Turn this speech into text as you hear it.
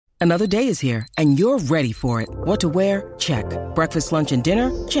Another day is here, and you're ready for it. What to wear? Check. Breakfast, lunch, and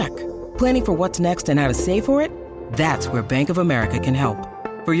dinner? Check. Planning for what's next and how to save for it? That's where Bank of America can help.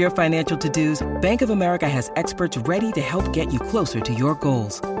 For your financial to-dos, Bank of America has experts ready to help get you closer to your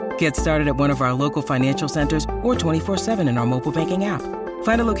goals. Get started at one of our local financial centers or 24/7 in our mobile banking app.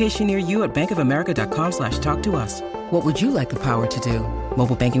 Find a location near you at bankofamerica.com/talktous. What would you like the power to do?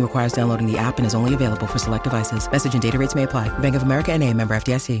 Mobile banking requires downloading the app and is only available for select devices. Message and data rates may apply. Bank of America N.A., member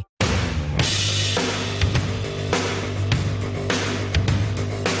FDIC.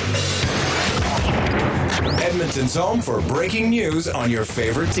 Edmonton's home for breaking news on your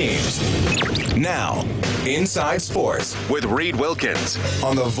favorite teams. Now, Inside Sports with Reed Wilkins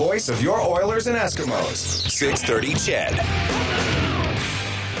on the voice of your Oilers and Eskimos, 630 CHED.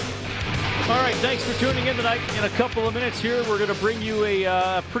 All right, thanks for tuning in tonight. In a couple of minutes here, we're going to bring you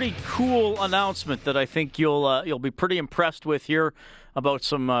a pretty cool announcement that I think you'll be pretty impressed with here about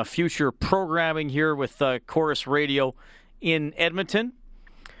some future programming here with Chorus Radio in Edmonton.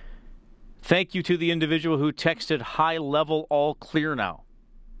 Thank you to the individual who texted high level all clear now.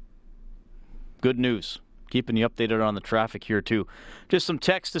 Good news. Keeping you updated on the traffic here too. Just some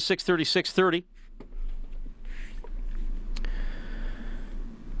text to 630.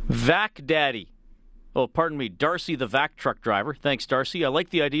 Vac Daddy. Oh, pardon me, Darcy the Vac truck driver. Thanks, Darcy. I like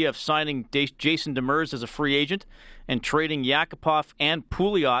the idea of signing Jason Demers as a free agent and trading Yakupov and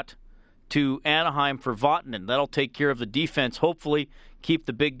Pouliot to Anaheim for Vatanen. That'll take care of the defense, hopefully keep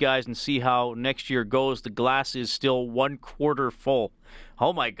the big guys and see how next year goes. The glass is still 1/4 full.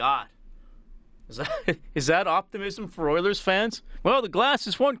 Oh, my God. Is that optimism for Oilers fans? Well, the glass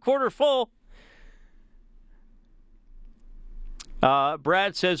is 1/4 full.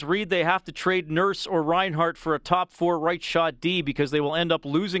 Brad says, Reed, they have to trade Nurse or Reinhart for a top 4 right shot D because they will end up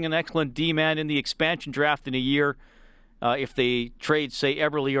losing an excellent D-man in the expansion draft in a year if they trade, say,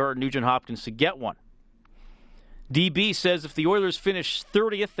 Eberle or Nugent-Hopkins to get one. DB says if the Oilers finish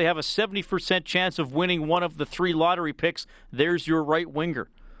 30th, they have a 70% chance of winning one of the 3 lottery picks. There's your right winger.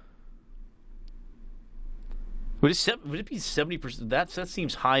 Would it be 70%? That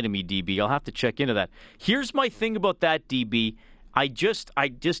seems high to me, DB. I'll have to check into that. Here's my thing about that, DB. I just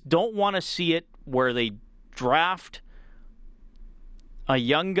don't want to see it where they draft a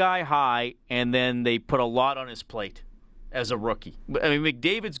young guy high and then they put a lot on his plate as a rookie. I mean,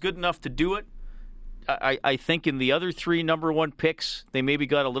 McDavid's good enough to do it. I think in the other 3 number 1 picks, they maybe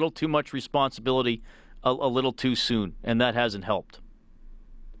got a little too much responsibility a little too soon, and that hasn't helped.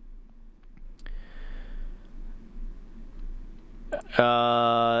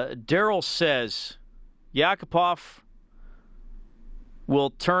 Daryl says, Yakupov will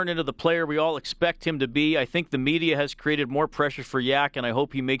turn into the player we all expect him to be. I think the media has created more pressure for Yak, and I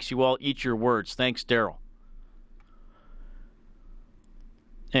hope he makes you all eat your words. Thanks, Daryl.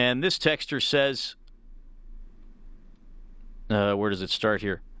 And this texter says, where does it start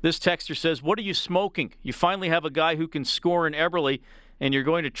here? This texter says, what are you smoking? You finally have a guy who can score in Eberle, and you're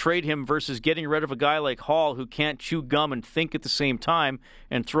going to trade him versus getting rid of a guy like Hall who can't chew gum and think at the same time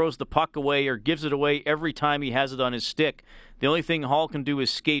and throws the puck away or gives it away every time he has it on his stick. The only thing Hall can do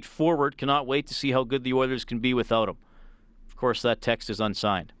is skate forward. Cannot wait to see how good the Oilers can be without him. Of course, that text is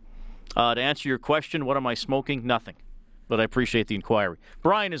unsigned. To answer your question, what am I smoking? Nothing. But I appreciate the inquiry.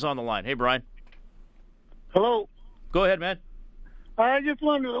 Brian is on the line. Hey, Brian. Hello. Go ahead, man. I just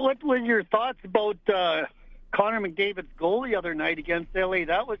wondered, what were your thoughts about Connor McDavid's goal the other night against LA?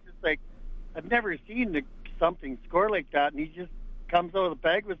 That was just like, I've never seen something score like that, and he just comes out of the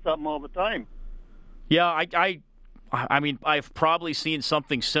bag with something all the time. Yeah, I mean, I've probably seen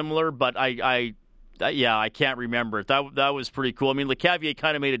something similar, but I can't remember it. That was pretty cool. I mean, LeCavier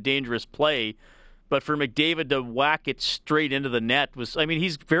kind of made a dangerous play, but for McDavid to whack it straight into the net was, I mean,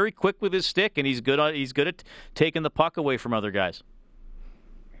 he's very quick with his stick, and he's good at taking the puck away from other guys.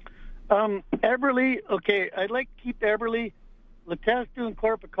 Eberle, okay, I'd like to keep Eberle, Letestu, and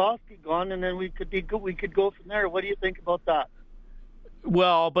Korpikoski gone, and then we could go from there. What do you think about that?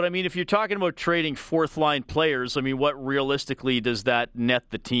 Well, but I mean, if you're talking about trading 4th-line players, I mean, what realistically does that net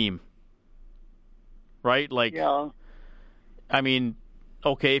the team? Right? Like, yeah. I mean,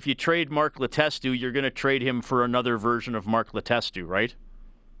 okay, if you trade Mark Letestu, you're going to trade him for another version of Mark Letestu, right?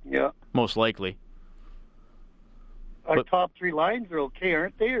 Yeah. Most likely. Our top 3 lines are okay,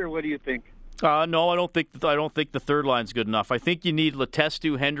 aren't they, or what do you think? No, I don't think the third line's good enough. I think you need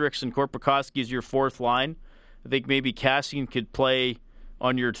Letestu, Hendricks, and Korpikoski as your 4th line. I think maybe Kassian could play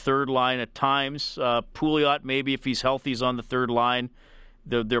on your 3rd line at times. Pouliot, maybe if he's healthy, is on the 3rd line.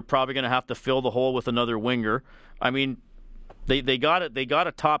 They're probably going to have to fill the hole with another winger. I mean, they got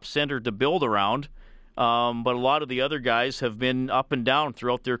a top center to build around. But a lot of the other guys have been up and down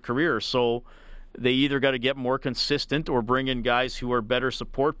throughout their career. So they either got to get more consistent or bring in guys who are better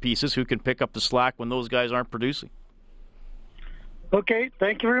support pieces who can pick up the slack when those guys aren't producing. Okay,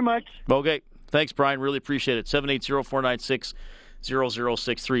 thank you very much. Okay, thanks, Brian. Really appreciate it.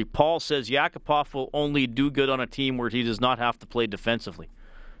 780-496-0063. Paul says Yakupov will only do good on a team where he does not have to play defensively.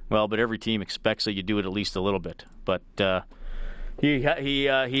 Well, but every team expects that you do it at least a little bit. But he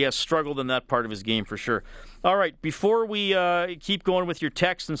has struggled in that part of his game for sure. All right, before we keep going with your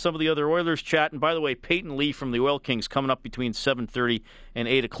text and some of the other Oilers chat, and by the way, Peyton Lee from the Oil Kings coming up between 7:30 and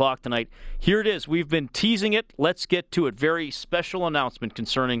 8 o'clock tonight. Here it is. We've been teasing it. Let's get to it. Very special announcement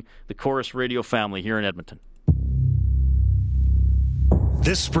concerning the Chorus Radio family here in Edmonton.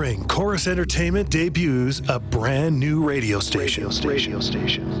 This spring, Chorus Entertainment debuts a brand new radio station.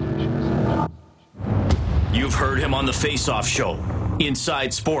 You've heard him on the Face-Off Show,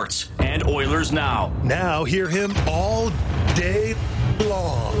 Inside Sports, and Oilers Now. Now hear him all day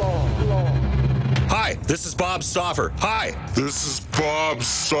long. Hi, this is Bob Stauffer. Hi, this is Bob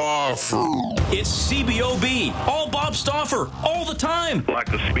Stauffer. It's CBOB, all Bob Stauffer, all the time.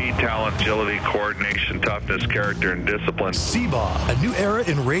 Lack of speed, talent, agility, coordination, toughness, character, and discipline. CBOB, a new era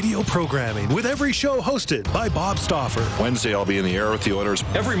in radio programming with every show hosted by Bob Stauffer. Wednesday, I'll be in the air with the Oilers.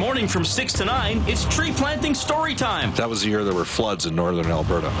 Every morning from 6 to 9, it's tree planting story time. That was the year there were floods in northern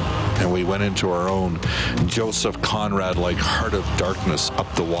Alberta. And we went into our own Joseph Conrad-like heart of darkness up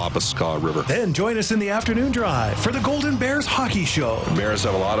the Wabasca River. Then join us in the afternoon drive for the Golden Bears Hockey Show. The Bears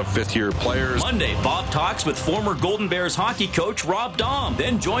have a lot of fifth-year players. Monday, Bob talks with former Golden Bears hockey coach Rob Daum.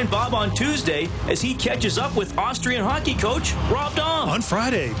 Then join Bob on Tuesday as he catches up with Austrian hockey coach Rob Daum. On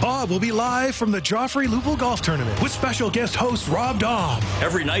Friday, Bob will be live from the Joffrey Lupul Golf Tournament with special guest host Rob Daum.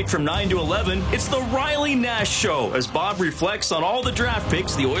 Every night from 9 to 11, it's the Riley Nash Show as Bob reflects on all the draft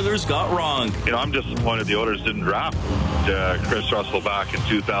picks the Oilers got wrong. I'm disappointed the Oilers didn't draft Chris Russell back in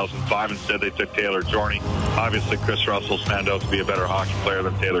 2005. Instead, they took Taylor Jorney. Obviously, Chris Russell stand out to be a better hockey player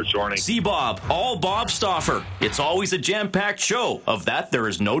than Taylor Jorney. See Bob, all Bob Stauffer. It's always a jam-packed show. Of that, there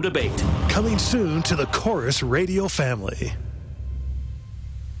is no debate. Coming soon to the Chorus Radio family.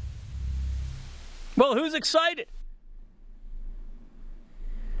 Well, who's excited?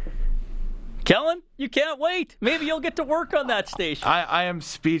 Kellen, you can't wait. Maybe you'll get to work on that station. I am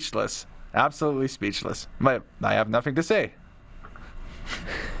speechless. Absolutely speechless. I have nothing to say.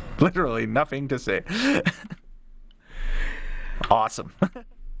 Literally nothing to say. Awesome.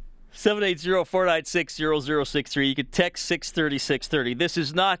 780-496-0063. You can text 630-630. This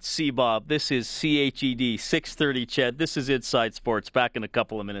is not C-Bob. This is CHED, 630 Ched. This is Inside Sports. Back in a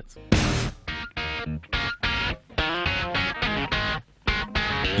couple of minutes.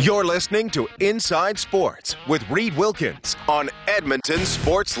 You're listening to Inside Sports with Reed Wilkins on Edmonton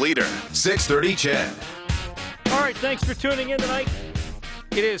Sports Leader, 630 Ched. All right, thanks for tuning in tonight.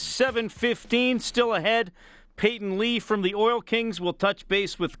 It is 7:15, still ahead. Peyton Lee from the Oil Kings will touch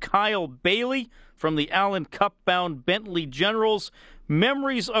base with Kyle Bailey from the Allen Cup-bound Bentley Generals.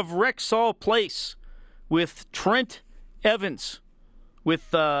 Memories of Rexall Place with Trent Evans.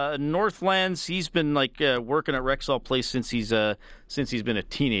 With Northlands, he's been working at Rexall Place since he's been a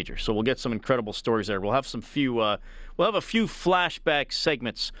teenager. So we'll get some incredible stories there. We'll have a few flashback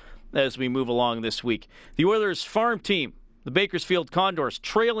segments as we move along this week. The Oilers farm team, the Bakersfield Condors,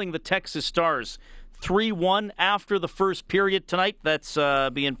 trailing the Texas Stars 3-1 after the first period tonight. That's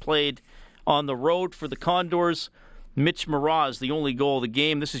being played on the road for the Condors. Mitch Mraz, the only goal of the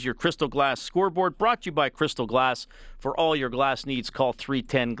game. This is your Crystal Glass scoreboard, brought to you by Crystal Glass. For all your glass needs, call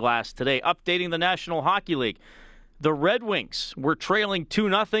 310 Glass today. Updating the National Hockey League. The Red Wings were trailing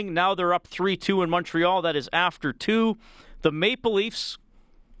 2-0. Now they're up 3-2 in Montreal. That is after 2. The Maple Leafs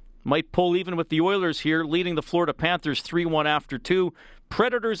might pull even with the Oilers here, leading the Florida Panthers 3-1 after 2.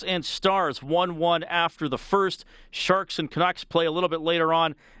 Predators and Stars 1-1 after the first. Sharks and Canucks play a little bit later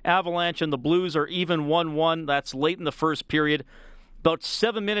on. Avalanche and the Blues are even 1-1. That's late in the first period. About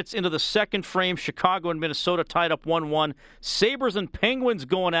 7 minutes into the second frame, Chicago and Minnesota tied up 1-1. Sabres and Penguins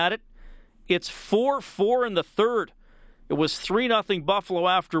going at it. It's 4-4 in the third. It was 3-0 Buffalo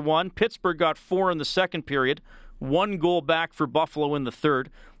after 1. Pittsburgh got 4 in the second period. 1 goal back for Buffalo in the third.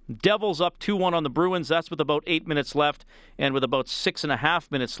 Devils up 2-1 on the Bruins. That's with about 8 minutes left. And with about 6.5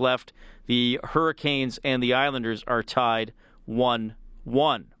 minutes left, the Hurricanes and the Islanders are tied 1-1.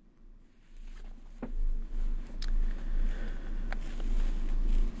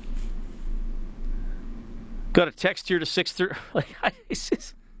 Got a text here to 630.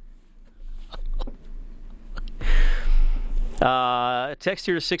 Text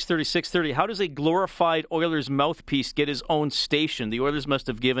here to 630. How does a glorified Oilers mouthpiece get his own station? The Oilers must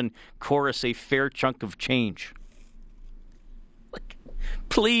have given Chorus a fair chunk of change.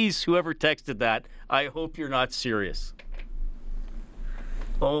 Please, whoever texted that, I hope you're not serious.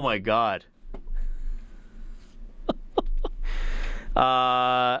 Oh, my God.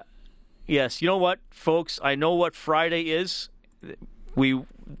 Yes, you know what, folks? I know what Friday is.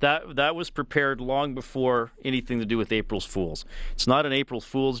 That was prepared long before anything to do with April Fools. It's not an April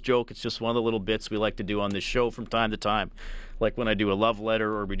Fool's joke. It's just one of the little bits we like to do on this show from time to time, like when I do a love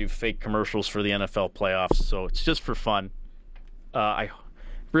letter or we do fake commercials for the NFL playoffs. So it's just for fun. I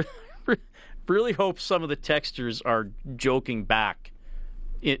really hope some of the texters are joking back,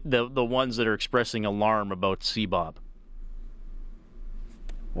 the ones that are expressing alarm about CBOB.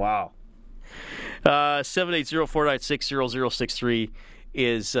 Wow. 780-496-0063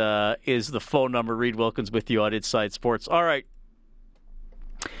 is the phone number. Reed Wilkins with you on Inside Sports. All right.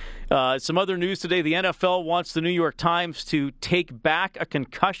 Some other news today. The NFL wants the New York Times to take back a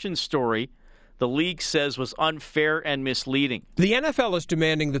concussion story the league says was unfair and misleading. The NFL is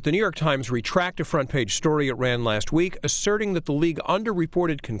demanding that the New York Times retract a front-page story it ran last week, asserting that the league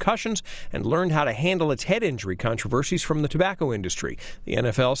underreported concussions and learned how to handle its head injury controversies from the tobacco industry. The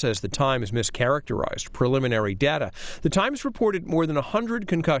NFL says the Times mischaracterized preliminary data. The Times reported more than 100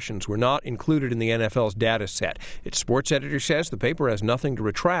 concussions were not included in the NFL's data set. Its sports editor says the paper has nothing to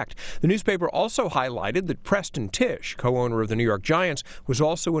retract. The newspaper also highlighted that Preston Tisch, co-owner of the New York Giants, was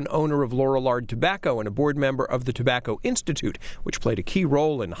also an owner of Lorillard Tobacco and a board member of the Tobacco Institute, which played a key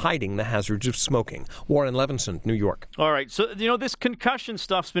role in hiding the hazards of smoking. Warren Levinson, New York. All right. So, this concussion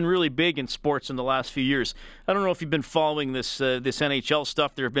stuff's been really big in sports in the last few years. I don't know if you've been following this NHL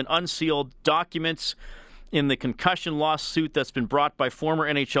stuff. There have been unsealed documents in the concussion lawsuit that's been brought by former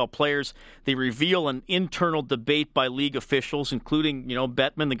NHL players. They reveal an internal debate by league officials, including,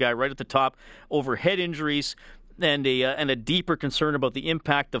 Bettman, the guy right at the top, over head injuries, and a deeper concern about the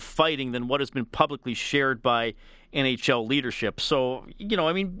impact of fighting than what has been publicly shared by NHL leadership. So,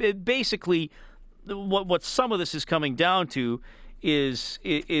 basically, what some of this is coming down to is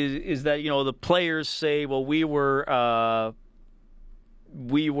that the players say, well, we were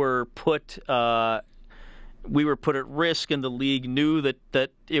put at risk, and the league knew that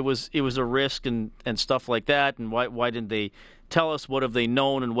it was a risk and stuff like that. And why didn't they tell us? What have they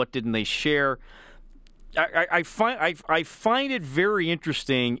known, and what didn't they share? I find it very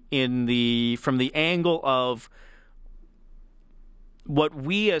interesting from the angle of what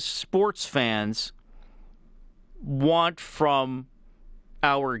we as sports fans want from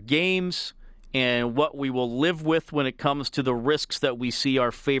our games and what we will live with when it comes to the risks that we see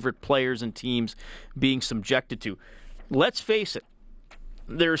our favorite players and teams being subjected to. Let's face it,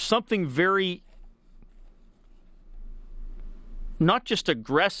 there's something very not just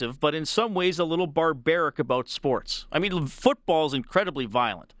aggressive, but in some ways a little barbaric about sports. I mean, football is incredibly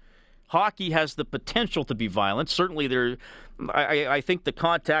violent. Hockey has the potential to be violent. Certainly, I think the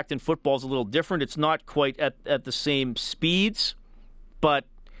contact in football is a little different. It's not quite at the same speeds, but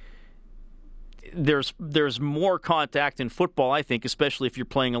there's more contact in football, I think, especially if you're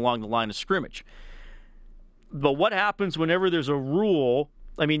playing along the line of scrimmage. But what happens whenever there's a rule?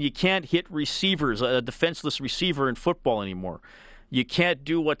 I mean, you can't hit receivers, a defenseless receiver in football anymore. You can't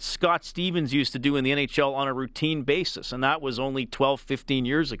do what Scott Stevens used to do in the NHL on a routine basis, and that was only 12, 15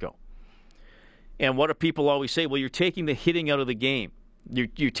 years ago. And what do people always say? Well, you're taking the hitting out of the game.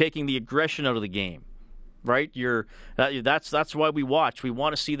 You're taking the aggression out of the game, right? That's why we watch. We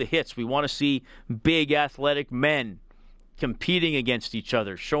want to see the hits. We want to see big athletic men competing against each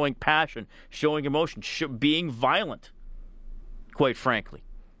other, showing passion, showing emotion, being violent, quite frankly,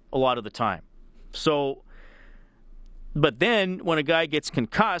 a lot of the time. So, but then when a guy gets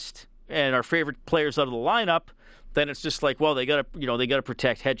concussed and our favorite player's out of the lineup, then it's just like, well, they got to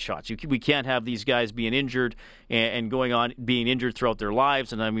protect headshots. We can't have these guys being injured and going on being injured throughout their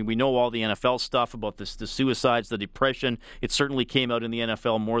lives. And I mean, we know all the NFL stuff about the suicides, the depression. It certainly came out in the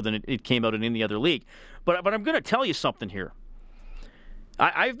NFL more than it came out in any other league. But I'm going to tell you something here.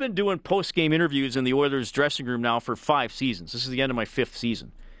 I've been doing post-game interviews in the Oilers dressing room now for 5 seasons. This is the end of my 5th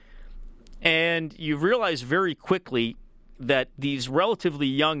season. And you realize very quickly that these relatively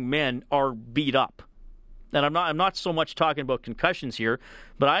young men are beat up. And I'm not so much talking about concussions here,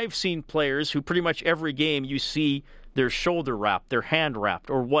 but I've seen players who pretty much every game you see their shoulder wrapped, their hand wrapped,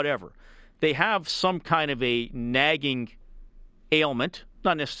 or whatever. They have some kind of a nagging ailment,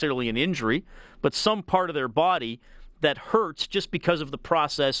 not necessarily an injury, but some part of their body that hurts just because of the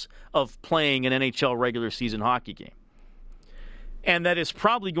process of playing an NHL regular season hockey game. And that is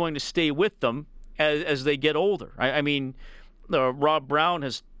probably going to stay with them as they get older. I mean, Rob Brown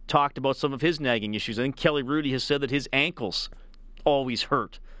has talked about some of his nagging issues. I think Kelly Hrudey has said that his ankles always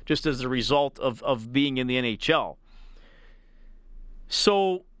hurt, just as a result of being in the NHL.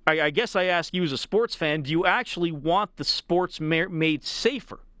 So I guess I ask you as a sports fan, do you actually want the sports made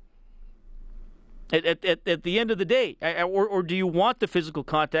safer? At the end of the day, or do you want the physical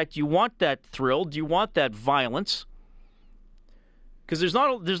contact? Do you want that thrill? Do you want that violence? Because there's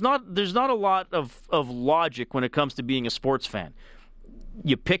not a lot of logic when it comes to being a sports fan.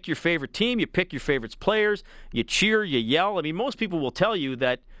 You pick your favorite team, you pick your favorite players, you cheer, you yell. I mean, most people will tell you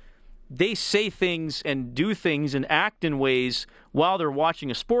that they say things and do things and act in ways while they're watching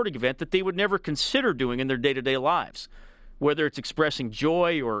a sporting event that they would never consider doing in their day-to-day lives, whether it's expressing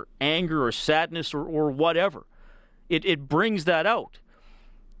joy or anger or sadness or whatever. It brings that out.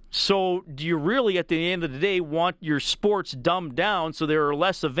 So do you really, at the end of the day, want your sports dumbed down so there are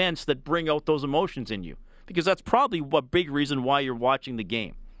less events that bring out those emotions in you? Because that's probably a big reason why you're watching the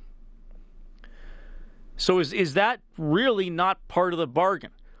game. So is that really not part of the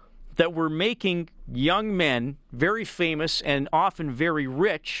bargain? That we're making young men very famous and often very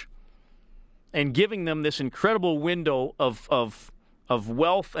rich and giving them this incredible window of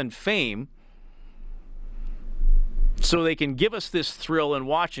wealth and fame so they can give us this thrill in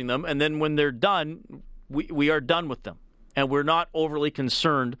watching them, and then when they're done, we are done with them. And we're not overly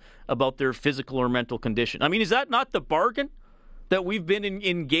concerned about their physical or mental condition. I mean, is that not the bargain that we've been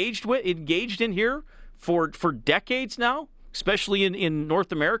engaged in here for decades now, especially in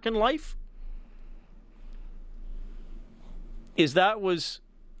North American life? Is that really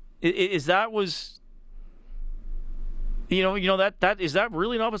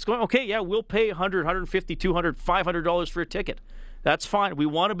not what's going on? Okay, yeah, we'll pay $100, $150, $200, $500 for a ticket. That's fine. We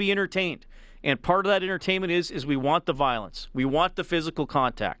want to be entertained. And part of that entertainment is we want the violence. We want the physical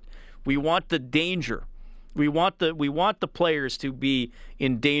contact. We want the danger. We want the players to be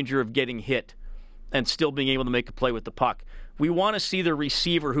in danger of getting hit and still being able to make a play with the puck. We want to see the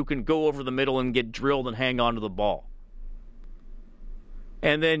receiver who can go over the middle and get drilled and hang on to the ball.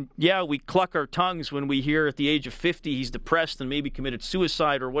 And then, yeah, we cluck our tongues when we hear at the age of 50 he's depressed and maybe committed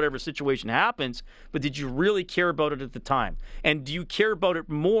suicide or whatever situation happens. But did you really care about it at the time? And do you care about it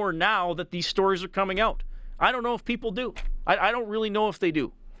more now that these stories are coming out? I don't know if people do. I don't really know if they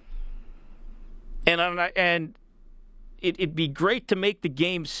do. And it'd be great to make the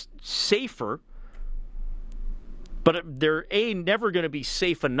games safer, but they're never going to be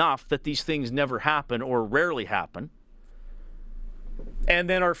safe enough that these things never happen or rarely happen. And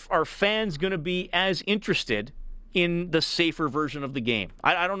then are fans going to be as interested in the safer version of the game?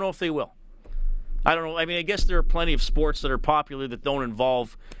 I don't know if they will. I don't know. I mean, I guess there are plenty of sports that are popular that don't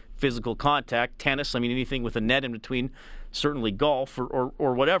involve physical contact. Tennis, I mean, anything with a net in between, certainly golf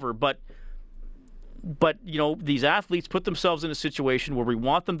or whatever. But you know, these athletes put themselves in a situation where we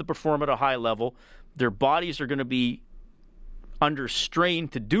want them to perform at a high level. Their bodies are going to be under strain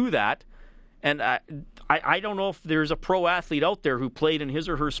to do that. And I don't know if there's a pro athlete out there who played in his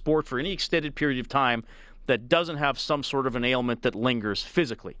or her sport for any extended period of time that doesn't have some sort of an ailment that lingers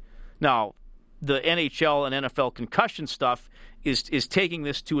physically. Now, the NHL and NFL concussion stuff is taking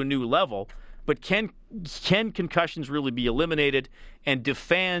this to a new level, but can concussions really be eliminated? And do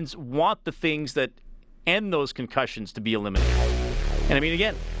fans want the things that end those concussions to be eliminated? And I mean,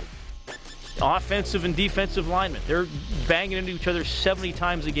 again, offensive and defensive linemen, they're banging into each other 70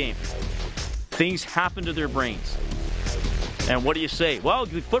 times a game. Things happen to their brains. And what do you say? Well,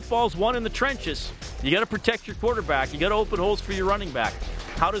 football's won in the trenches. You got to protect your quarterback. You got to open holes for your running back.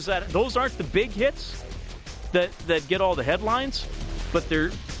 How does that? Those aren't the big hits that get all the headlines, but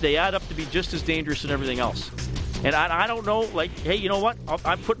they add up to be just as dangerous as everything else. And I don't know, like, hey, you know what?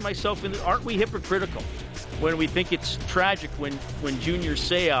 I'm putting myself in. Aren't we hypocritical when we think it's tragic when Junior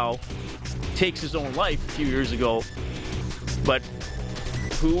Seau takes his own life a few years ago? But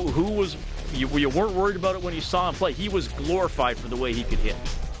who was? You weren't worried about it when you saw him play. He was glorified for the way he could hit.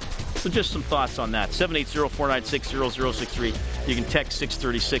 So just some thoughts on that. 780-496-0063. You can text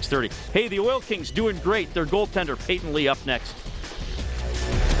 630-630. Hey, the Oil Kings doing great. Their goaltender, Peyton Lee, up next.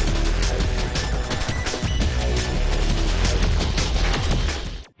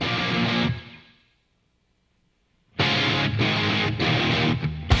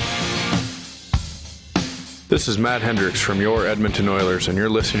 This is Matt Hendricks from your Edmonton Oilers, and you're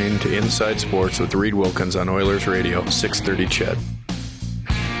listening to Inside Sports with Reed Wilkins on Oilers Radio, 630 CHED.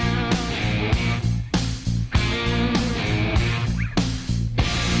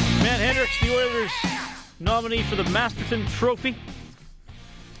 Matt Hendricks, the Oilers nominee for the Masterton Trophy.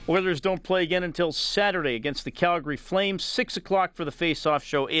 Oilers don't play again until Saturday against the Calgary Flames. 6 o'clock for the face-off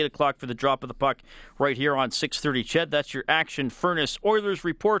show, 8 o'clock for the drop of the puck right here on 630 CHED. That's your Action Furnace Oilers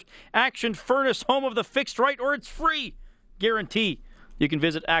report. Action Furnace, home of the fixed right, or it's free. Guarantee. You can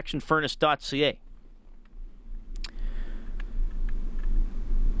visit actionfurnace.ca.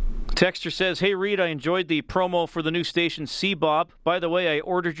 Texter says, hey, Reed, I enjoyed the promo for the new station, C-Bob. By the way, I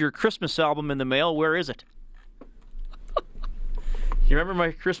ordered your Christmas album in the mail. Where is it? You remember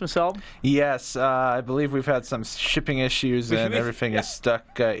my Christmas album? Yes, I believe we've had some shipping issues and everything is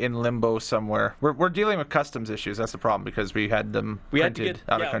stuck in limbo somewhere. We're dealing with customs issues. That's the problem because we had them printed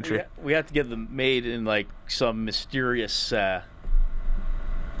out of country. We had to get them made in like some mysterious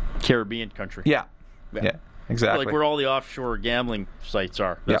Caribbean country. Yeah, exactly. Like where all the offshore gambling sites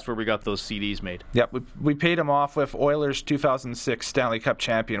are. That's where we got those CDs made. Yep, we paid them off with Oilers 2006 Stanley Cup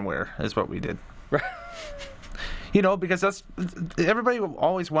champion wear is what we did. Right. You know, because everybody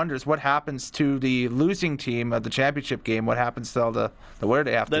always wonders what happens to the losing team at the championship game. What happens to all the wear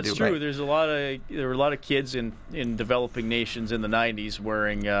they have to do? That's true. Right? There were a lot of kids in developing nations in the 90s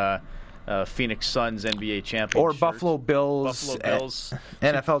wearing Phoenix Suns NBA champion or shirts. Buffalo Bills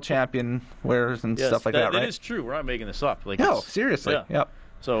NFL champion wears and stuff like that. Right? That is true. We're not making this up. No, seriously. Yeah. Yep.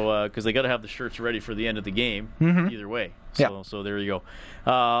 So, because they got to have the shirts ready for the end of the game, either way. So there you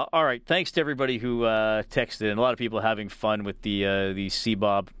go. All right. Thanks to everybody who texted, and a lot of people having fun with the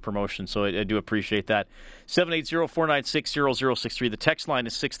C-Bob promotion. So I do appreciate that. 780-496-0063. The text line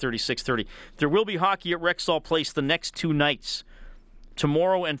is 630-630. There will be hockey at Rexall Place the next two nights.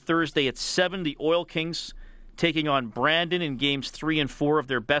 Tomorrow and Thursday at 7, the Oil Kings taking on Brandon in games 3 and 4 of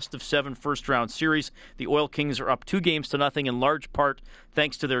their best-of-7 first-round series. The Oil Kings are up 2-0 in large part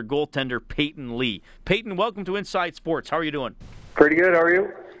thanks to their goaltender, Peyton Lee. Peyton, welcome to Inside Sports. How are you doing? Pretty good. How are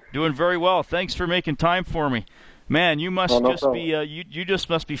you? Doing very well. Thanks for making time for me. Man, you must you just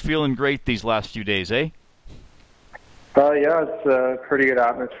must be feeling great these last few days, eh? Yeah, it's a pretty good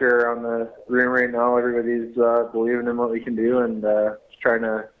atmosphere on the room right now. Everybody's believing in what we can do and trying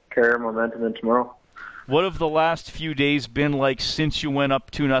to carry our momentum in tomorrow. What have the last few days been like since you went up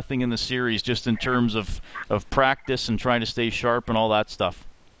 2-0 in the series, just in terms of practice and trying to stay sharp and all that stuff?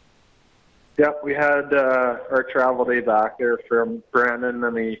 Yeah, we had our travel day back there from Brandon,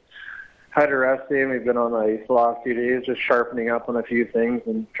 and we had a rest day, and we've been on ice the last few days, just sharpening up on a few things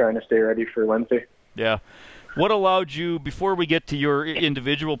and trying to stay ready for Wednesday. Yeah. What allowed you, before we get to your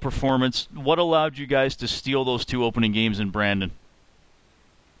individual performance, what allowed you guys to steal those two opening games in Brandon?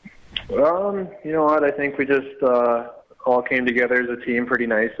 You know what? I think we just all came together as a team pretty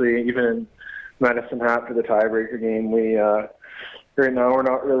nicely. Even in Medicine Hat for the tiebreaker game, we right now we're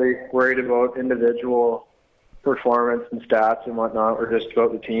not really worried about individual performance and stats and whatnot. We're just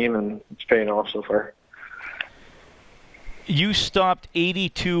about the team, and it's paying off so far. You stopped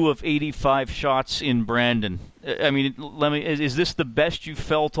 82 of 85 shots in Brandon. I mean, is this the best you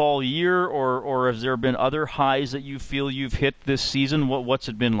felt all year, or has there been other highs that you feel you've hit this season? What's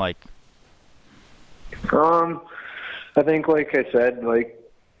it been like? I think, like I said,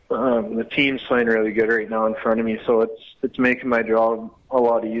 the team's playing really good right now in front of me, so it's making my job a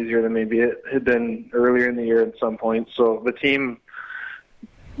lot easier than maybe it had been earlier in the year at some point. So the team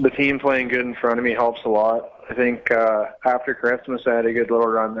playing good in front of me helps a lot. I think after Christmas I had a good little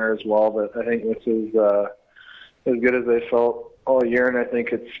run there as well, but I think this is as good as I felt all year, and I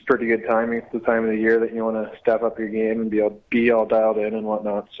think it's pretty good timing. It's the time of the year that you want to step up your game and be all dialed in and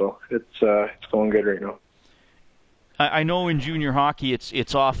whatnot. So it's going good right now. I know in junior hockey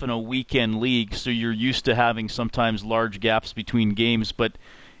it's often a weekend league, so you're used to having sometimes large gaps between games. But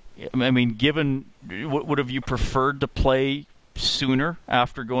I mean, given would have you preferred to play sooner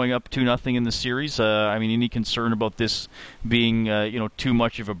after going up 2-0 in the series? I mean, any concern about this being too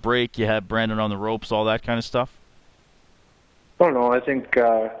much of a break? You had Brandon on the ropes, all that kind of stuff. I don't know. I think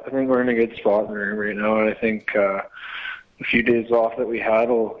we're in a good spot in the room right now, and I think a few days off that we had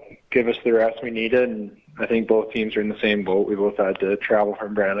will give us the rest we needed. And I think both teams are in the same boat. We both had to travel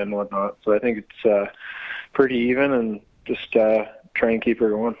from Brandon and whatnot, so I think it's pretty even, and just try and keep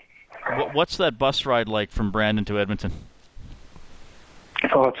her going. What's that bus ride like from Brandon to Edmonton?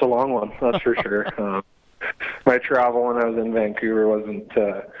 Oh, it's a long one, that's for sure. My travel when I was in Vancouver didn't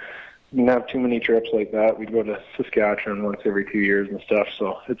have too many trips like that. We'd go to Saskatchewan once every 2 years and stuff,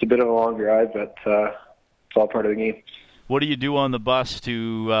 so it's a bit of a long drive, but it's all part of the game. What do you do on the bus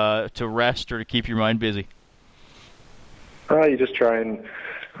to rest or to keep your mind busy? You just try and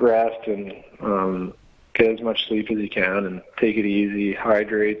rest and get as much sleep as you can and take it easy,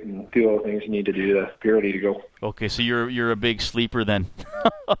 hydrate, and do all the things you need to do to be ready to go. Okay, so you're a big sleeper then.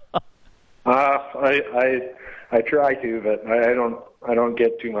 I I try to, but I don't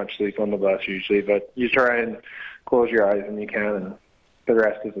get too much sleep on the bus usually. But you try and close your eyes when you can, and the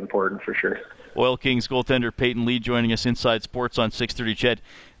rest is important for sure. Oil Kings goaltender Peyton Lee joining us Inside Sports on 630 CHED.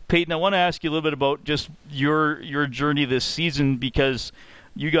 Peyton, I want to ask you a little bit about just your journey this season, because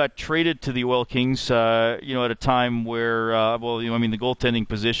you got traded to the Oil Kings, at a time where, the goaltending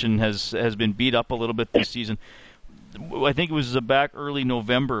position has been beat up a little bit this season. I think it was back early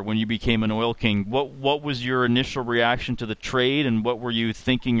November when you became an Oil King. What was your initial reaction to the trade, and what were you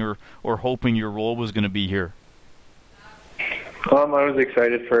thinking or hoping your role was going to be here? I was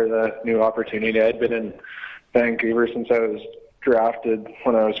excited for the new opportunity. I'd been in Vancouver since I was drafted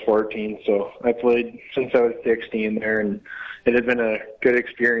when I was 14, so I played since I was 16 there, and it had been a good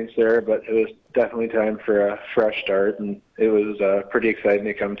experience there, but it was definitely time for a fresh start, and it was pretty exciting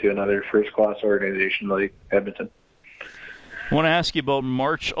to come to another first-class organization like Edmonton. I want to ask you about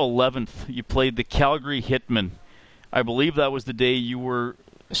March 11th. You played the Calgary Hitmen. I believe that was the day you were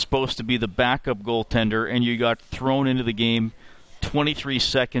supposed to be the backup goaltender, and you got thrown into the game 23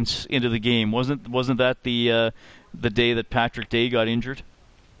 seconds into the game. Wasn't that the day that Patrick Day got injured?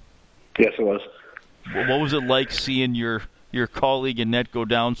 Yes, it was. What was it like seeing your colleague in net go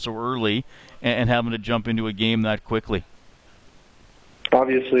down so early and having to jump into a game that quickly?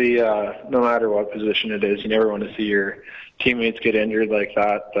 Obviously, no matter what position it is, you never want to see your teammates get injured like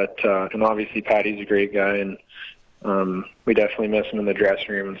that. But and obviously, Patty's a great guy, and we definitely miss him in the dressing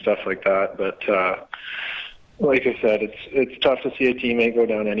room and stuff like that. But like I said, it's tough to see a teammate go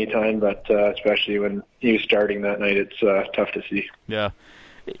down anytime, but especially when he was starting that night, it's tough to see. Yeah.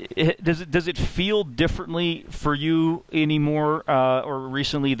 Does it feel differently for you anymore, or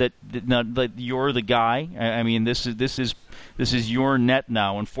recently that you're the guy? I mean, this is your net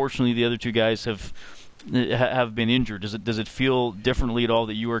now. Unfortunately, the other two guys have been injured. Does it feel differently at all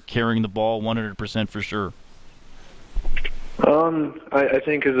that you are carrying the ball 100% for sure? I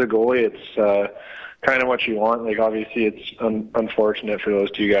think as a goalie, it's kind of what you want. Like, obviously, it's unfortunate for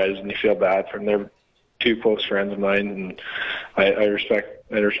those two guys, and you feel bad for them. They're two close friends of mine, and I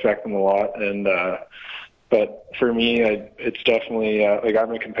respect them a lot. And but for me, it's definitely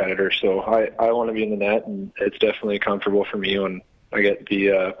I'm a competitor, so I want to be in the net, and it's definitely comfortable for me when I get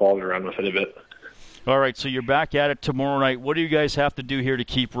the ball to run with it a bit. All right, so you're back at it tomorrow night. What do you guys have to do here to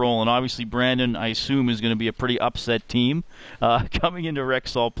keep rolling? Obviously, Brandon, I assume, is going to be a pretty upset team coming into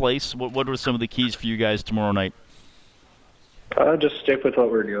Rexall Place. What are some of the keys for you guys tomorrow night? Just stick with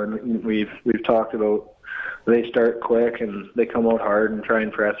what we're doing. We've talked about they start quick and they come out hard and try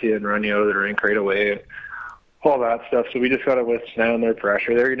and press you and run you out of the rink right away, and all that stuff. So we just got to withstand their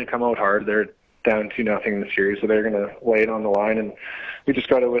pressure. They're going to come out hard. They're down 2-0 in the series, so they're going to lay it on the line, and we just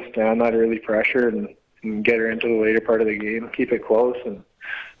got to withstand that early pressure and get her into the later part of the game, keep it close, and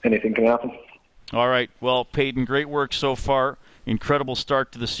anything can happen. All right. Well, Peyton, great work so far. Incredible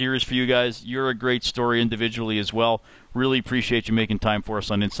start to the series for you guys. You're a great story individually as well. Really appreciate you making time for us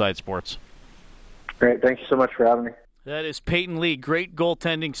on Inside Sports. Great. Thank you so much for having me. That is Peyton Lee. Great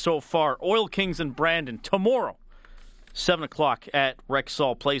goaltending so far. Oil Kings and Brandon tomorrow, 7 o'clock at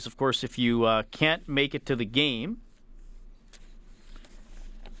Rexall Place. Of course, if you can't make it to the game,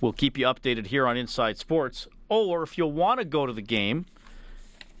 we'll keep you updated here on Inside Sports. Or if you'll want to go to the game,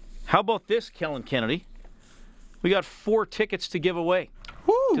 how about this, Kellen Kennedy? We got 4 tickets to give away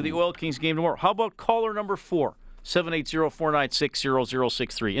to the Oil Kings game tomorrow. How about caller number 4,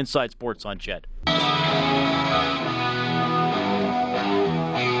 780-496-0063. Inside Sports on CHED.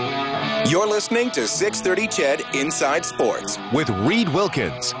 You're listening to 630 CHED Inside Sports with Reed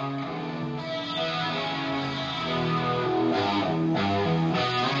Wilkins.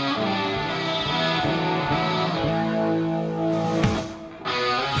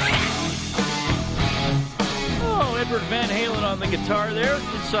 Edward Van Halen on the guitar there.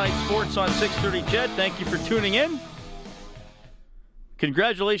 Inside Sports on 630 CHED. Thank you for tuning in.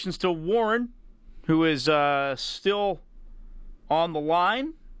 Congratulations to Warren, who is still on the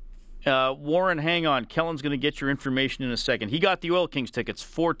line. Warren, hang on. Kellen's going to get your information in a second. He got the Oil Kings tickets,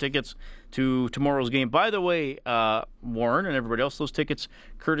 4 tickets to tomorrow's game. By the way, Warren and everybody else, those tickets,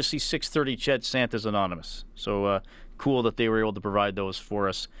 courtesy 630 CHED Santa's Anonymous. So cool that they were able to provide those for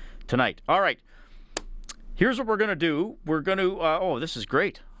us tonight. All right. Here's what we're going to do. We're going to, this is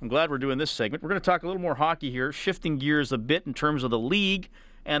great. I'm glad we're doing this segment. We're going to talk a little more hockey here, shifting gears a bit in terms of the league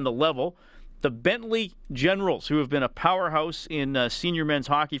and the level. The Bentley Generals, who have been a powerhouse in senior men's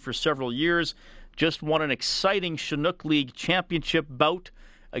hockey for several years, just won an exciting Chinook League championship bout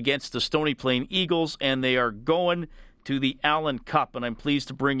against the Stony Plain Eagles, and they are going to the Allen Cup. And I'm pleased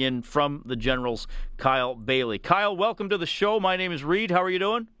to bring in from the Generals, Kyle Bailey. Kyle, welcome to the show. My name is Reed. How are you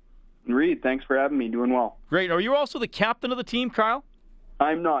doing? Reed, thanks for having me. Doing well. Great. Are you also the captain of the team, Kyle?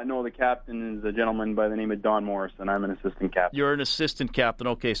 I'm not. No, the captain is a gentleman by the name of Don Morrison. I'm an assistant captain. You're an assistant captain.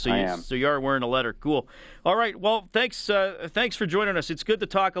 Okay, so I am. So you are wearing a letter. Cool. All right. Well, thanks for joining us. It's good to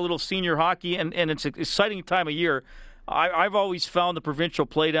talk a little senior hockey, and it's an exciting time of year. I've always found the provincial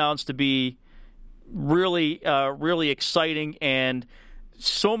playdowns to be really, really exciting, and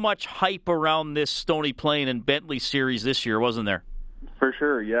so much hype around this Stony Plain and Bentley series this year, wasn't there? For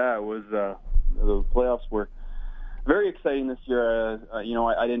sure. Yeah, it was. The playoffs were very exciting this year.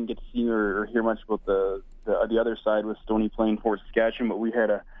 I didn't get to see or hear much about the other side with Stony Plain, Fort Saskatchewan, but we had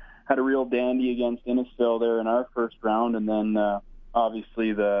a real dandy against Innisfil there in our first round, and then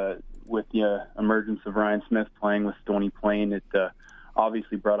obviously with the emergence of Ryan Smith playing with Stony Plain, it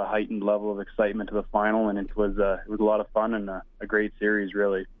obviously brought a heightened level of excitement to the final, and it was a lot of fun and a great series,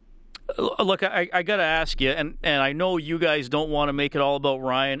 really. Look, I got to ask you, and I know you guys don't want to make it all about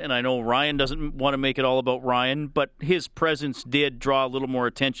Ryan, and I know Ryan doesn't want to make it all about Ryan, but his presence did draw a little more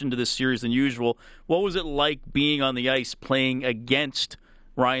attention to this series than usual. What was it like being on the ice playing against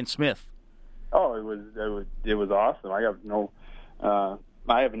Ryan Smith? Oh, it was awesome. I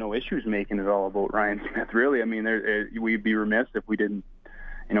have no issues making it all about Ryan Smith, really. I mean, we'd be remiss if we didn't,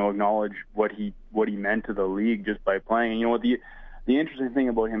 acknowledge what he meant to the league just by playing. You know what the interesting thing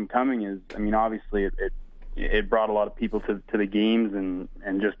about him coming is, I mean, obviously it brought a lot of people to the games,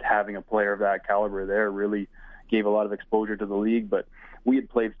 and just having a player of that caliber there really gave a lot of exposure to the league. But we had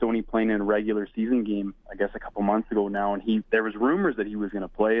played Stony Plain in a regular season game, I guess a couple months ago now, and there was rumors that he was going to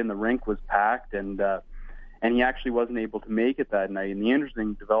play, and the rink was packed, and he actually wasn't able to make it that night. And the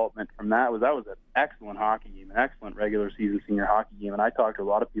interesting development from that was an excellent hockey game, an excellent regular season senior hockey game. And I talked to a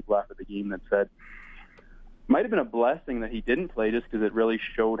lot of people after the game that said, might have been a blessing that he didn't play, just because it really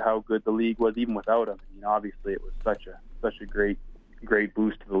showed how good the league was even without him. I mean, obviously it was such a great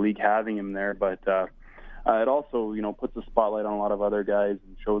boost to the league having him there, but it also puts a spotlight on a lot of other guys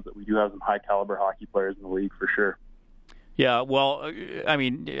and shows that we do have some high caliber hockey players in the league for sure. Yeah, well, I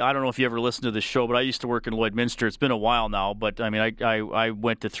mean, I don't know if you ever listened to this show, but I used to work in Lloydminster. It's been a while now, but I mean, I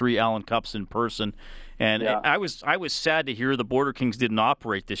went to 3 Allen Cups in person, and yeah. I was sad to hear the Border Kings didn't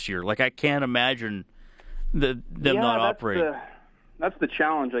operate this year. Like, I can't imagine them not operating. That's the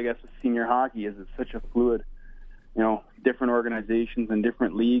challenge, I guess, with senior hockey. Is it's such a fluid, different organizations and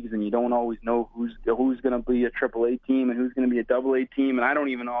different leagues, and you don't always know who's going to be a AAA team and who's going to be a AA team. And I don't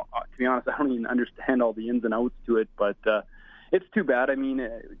even, to be honest, I don't even understand all the ins and outs to it. But it's too bad. I mean,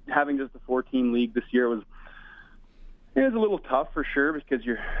 having just a 4-team league this year was a little tough for sure, because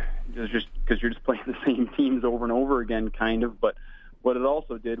you're just playing the same teams over and over again, kind of. But what it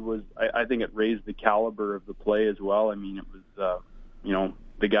also did was, I think it raised the caliber of the play as well. I mean, it was,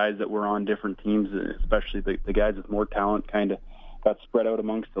 the guys that were on different teams, especially the guys with more talent, kind of got spread out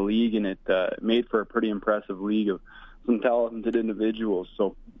amongst the league, and it made for a pretty impressive league of some talented individuals.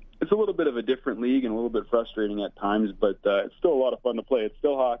 So it's a little bit of a different league and a little bit frustrating at times, but it's still a lot of fun to play. It's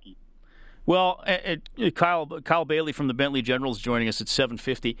still hockey. Well, Kyle Bailey from the Bentley Generals joining us at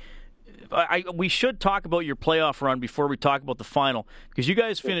 7:50. We should talk about your playoff run before we talk about the final, because you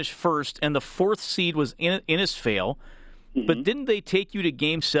guys finished first, and the 4th seed was Innisfil. Mm-hmm. But didn't they take you to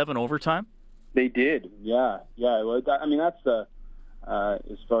Game 7 overtime? They did, yeah. I mean, that's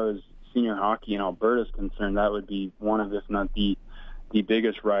as far as senior hockey in Alberta is concerned, that would be one of, if not the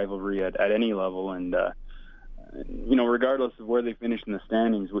biggest rivalry at any level. And regardless of where they finished in the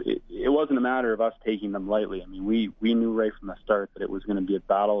standings, it wasn't a matter of us taking them lightly. I mean, we knew right from the start that it was going to be a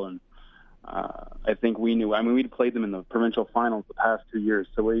battle, and I think we knew. I mean, we'd played them in the provincial finals the past 2 years,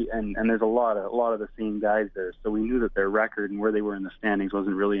 so and there's a lot of the same guys there, so we knew that their record and where they were in the standings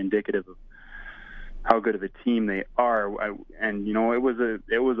wasn't really indicative of how good of a team they are.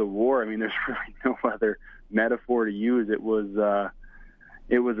 It was a war. I mean, there's really no other metaphor to use. It was a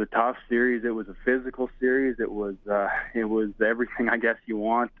tough series. It was a physical series. It was everything I guess you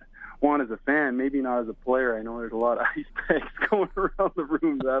want as a fan, maybe not as a player. I know there's a lot of ice bags going around the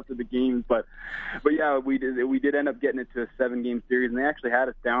rooms after the games, but yeah, we did end up getting it to a 7-game series, and they actually had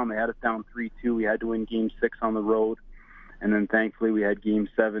us down. They had us down 3-2. We had to win Game 6 on the road, and then thankfully we had Game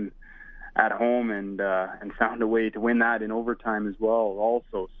 7 at home, and found a way to win that in overtime as well.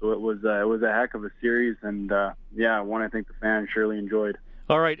 Also, so it was a heck of a series, and one I think the fans surely enjoyed.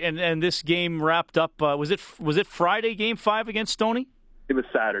 All right, and this game wrapped up. Was it Friday, Game 5 against Stony? It was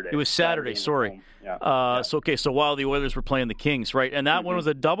Saturday. It was Saturday. Sorry. Yeah. So while the Oilers were playing the Kings, right? And that one was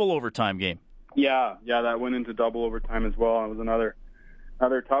a double overtime game. Yeah, that went into double overtime as well. It was another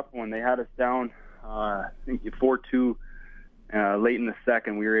tough one. They had us down, I think 4-2 late in the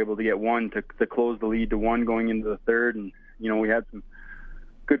second. We were able to get one to close the lead to 1 going into the third, and we had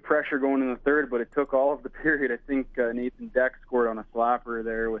good pressure going in the third, but it took all of the period. I think Nathan Deck scored on a slapper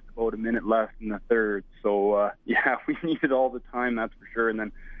there with about a minute left in the third. So, we needed all the time, that's for sure. And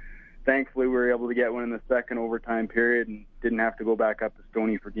then thankfully we were able to get one in the second overtime period and didn't have to go back up to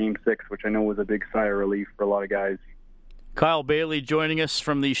Stoney for Game 6, which I know was a big sigh of relief for a lot of guys. Kyle Bailey joining us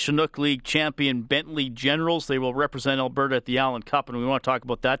from the Chinook League champion Bentley Generals. They will represent Alberta at the Allen Cup, and we want to talk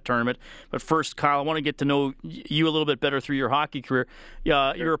about that tournament. But first, Kyle, I want to get to know you a little bit better through your hockey career.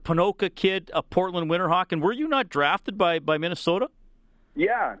 You're a Ponoka kid, a Portland Winterhawk, and were you not drafted by Minnesota?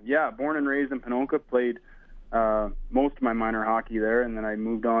 Yeah. Born and raised in Ponoka, played most of my minor hockey there, and then I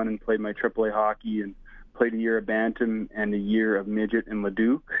moved on and played my AAA hockey and played a year of Bantam and a year of Midget in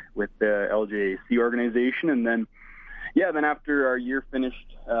Leduc with the LJAC organization, and then after our year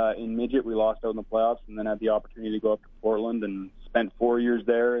finished in Midget, we lost out in the playoffs and then had the opportunity to go up to Portland and spent 4 years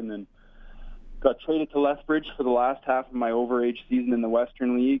there, and then got traded to Lethbridge for the last half of my overage season in the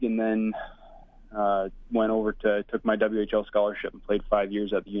Western League, and then went over took my WHL scholarship and played 5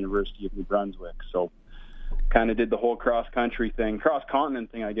 years at the University of New Brunswick. So kind of did the whole cross-continent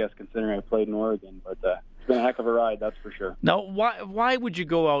thing, I guess, considering I played in Oregon. But it's been a heck of a ride, that's for sure. Now, why would you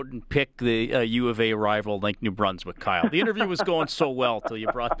go out and pick the U of A rival like New Brunswick, Kyle? The interview was going so well till you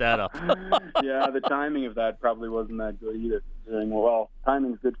brought that up. Yeah, the timing of that probably wasn't that good either. Well,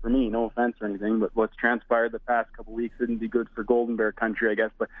 timing's good for me, no offense or anything, but what's transpired the past couple of weeks didn't be good for Golden Bear country, I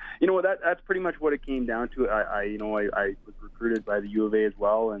guess. But you know, that's pretty much what it came down to. I was recruited by the U of A as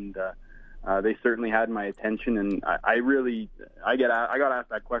well, and they certainly had my attention, and I got asked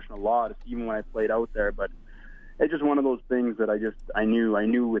that question a lot, even when I played out there. But it's just one of those things that I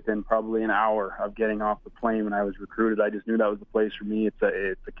knew within probably an hour of getting off the plane when I was recruited. I just knew that was the place for me. It's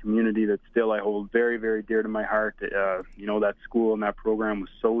a community that still I hold very, very dear to my heart. That school and that program was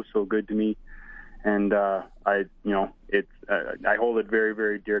so good to me, and I hold it very,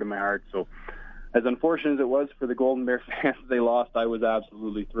 very dear to my heart. So, as unfortunate as it was for the Golden Bear fans they lost, I was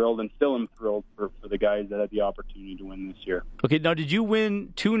absolutely thrilled and still am thrilled for the guys that had the opportunity to win this year. Okay, now did you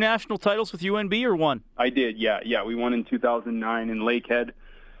win 2 national titles with UNB or 1? I did, yeah. We won in 2009 in Lakehead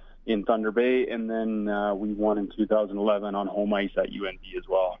in Thunder Bay, and then we won in 2011 on home ice at UNB as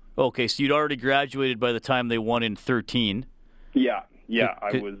well. Okay, so you'd already graduated by the time they won in 13. Yeah.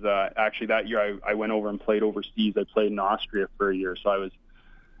 I was actually that year I went over and played overseas. I played in Austria for a year, so I was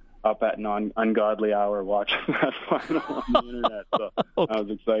up at an ungodly hour watching that final on the internet. So okay. That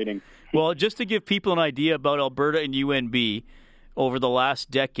was exciting. Well, just to give people an idea about Alberta and UNB, over the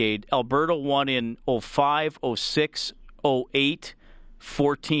last decade, Alberta won in 05, 06, 08,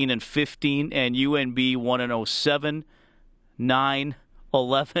 14, and 15, and UNB won in 07, 9,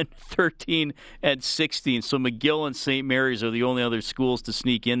 11, 13, and 16. So McGill and St. Mary's are the only other schools to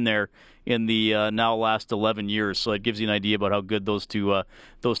sneak in there in the now last 11 years. So it gives you an idea about how good those two.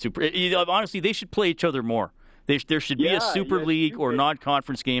 Honestly, they should play each other more. There should be a Super League or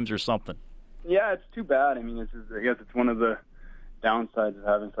non-conference games or something. Yeah, it's too bad. I mean, I guess it's one of the downsides of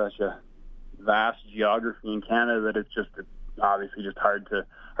having such a vast geography in Canada that it's obviously just hard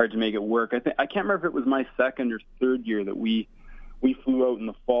to make it work. I can't remember if it was my second or third year that we flew out in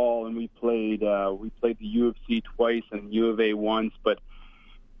the fall and we played the U of C twice and U of A once, but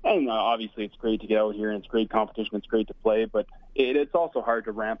obviously it's great to get out here and it's great competition, it's great to play, but it's also hard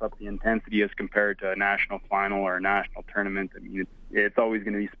to ramp up the intensity as compared to a national final or a national tournament. I mean, it's always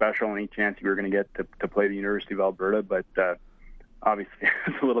going to be special any chance you were going to get to play the University of Alberta, but obviously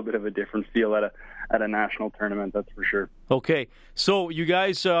it's a little bit of a different feel at a national tournament, that's for sure. Okay, so you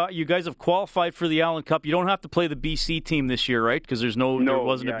guys have qualified for the Allen Cup. You don't have to play the BC team this year, right? Because there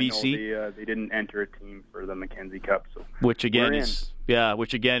wasn't a BC. No, they didn't enter a team for the Mackenzie Cup, so which again is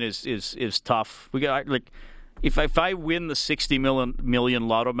tough. We got if I win the $60 million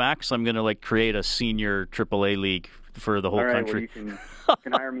Lotto Max, I'm going to create a senior AAA league for the whole country. Well, you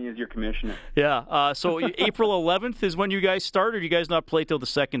can hire me as your commissioner. Yeah. So April 11th is when you guys start, or do you guys not play till the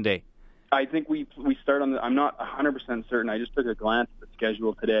second day? I think we start on I'm not 100% certain. I just took a glance at the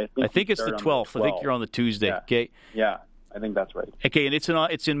schedule today. I think it's the 12th. I think you're on the Tuesday. Yeah. Okay. Yeah, I think that's right. Okay, and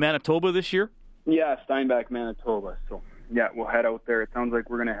it's in Manitoba this year? Yeah, Steinbach, Manitoba. So, yeah, we'll head out there. It sounds like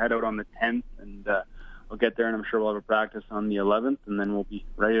we're going to head out on the 10th, and we'll get there, and I'm sure we'll have a practice on the 11th, and then we'll be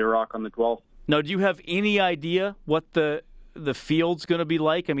ready to rock on the 12th. Now, do you have any idea what the field's going to be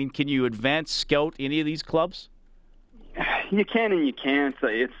like? I mean, can you advance scout any of these clubs? You can and you can't.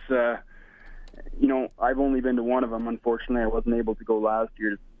 It's, I've only been to one of them. Unfortunately, I wasn't able to go last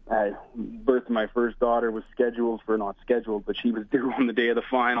year. Birth of my first daughter was not scheduled, but she was due on the day of the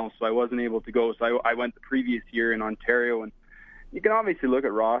final, so I wasn't able to go. So I went the previous year in Ontario, and you can obviously look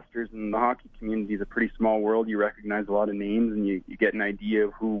at rosters, and the hockey community is a pretty small world. You recognize a lot of names, and you get an idea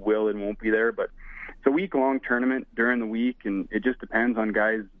of who will and won't be there. But it's a week-long tournament during the week, and it just depends on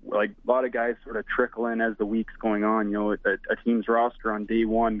guys. Like, a lot of guys sort of trickle in as the week's going on. You know, a team's roster on day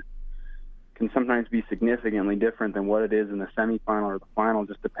one can sometimes be significantly different than what it is in the semifinal or the final,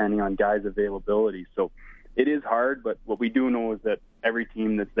 just depending on guys' availability. So it is hard, but what we do know is that every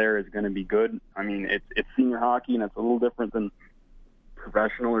team that's there is going to be good. I mean, it's senior hockey, and it's a little different than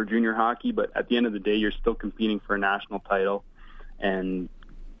professional or junior hockey, but at the end of the day, you're still competing for a national title, and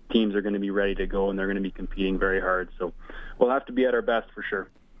teams are going to be ready to go, and they're going to be competing very hard. So we'll have to be at our best for sure.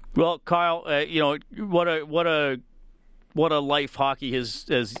 Well, Kyle, what a life hockey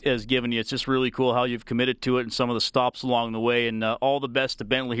has given you. It's just really cool how you've committed to it and some of the stops along the way. And all the best to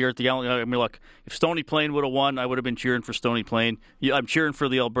Bentley here at the Allen. I mean, look, if Stony Plain would have won, I would have been cheering for Stony Plain. I'm cheering for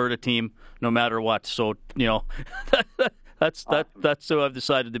the Alberta team no matter what. So, that's so I've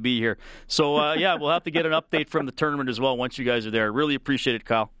decided to be here. So, we'll have to get an update from the tournament as well once you guys are there. Really appreciate it,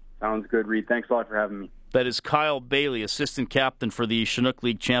 Kyle. Sounds good, Reed. Thanks a lot for having me. That is Kyle Bailey, assistant captain for the Chinook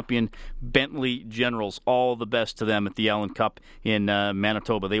League champion Bentley Generals. All the best to them at the Allen Cup in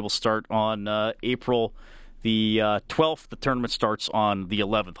Manitoba. They will start on April the 12th. The tournament starts on the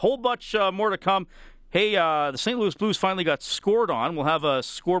 11th. Whole bunch more to come. Hey, the St. Louis Blues finally got scored on. We'll have a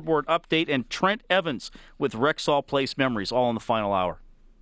scoreboard update and Trent Evans with Rexall Place memories all in the final hour.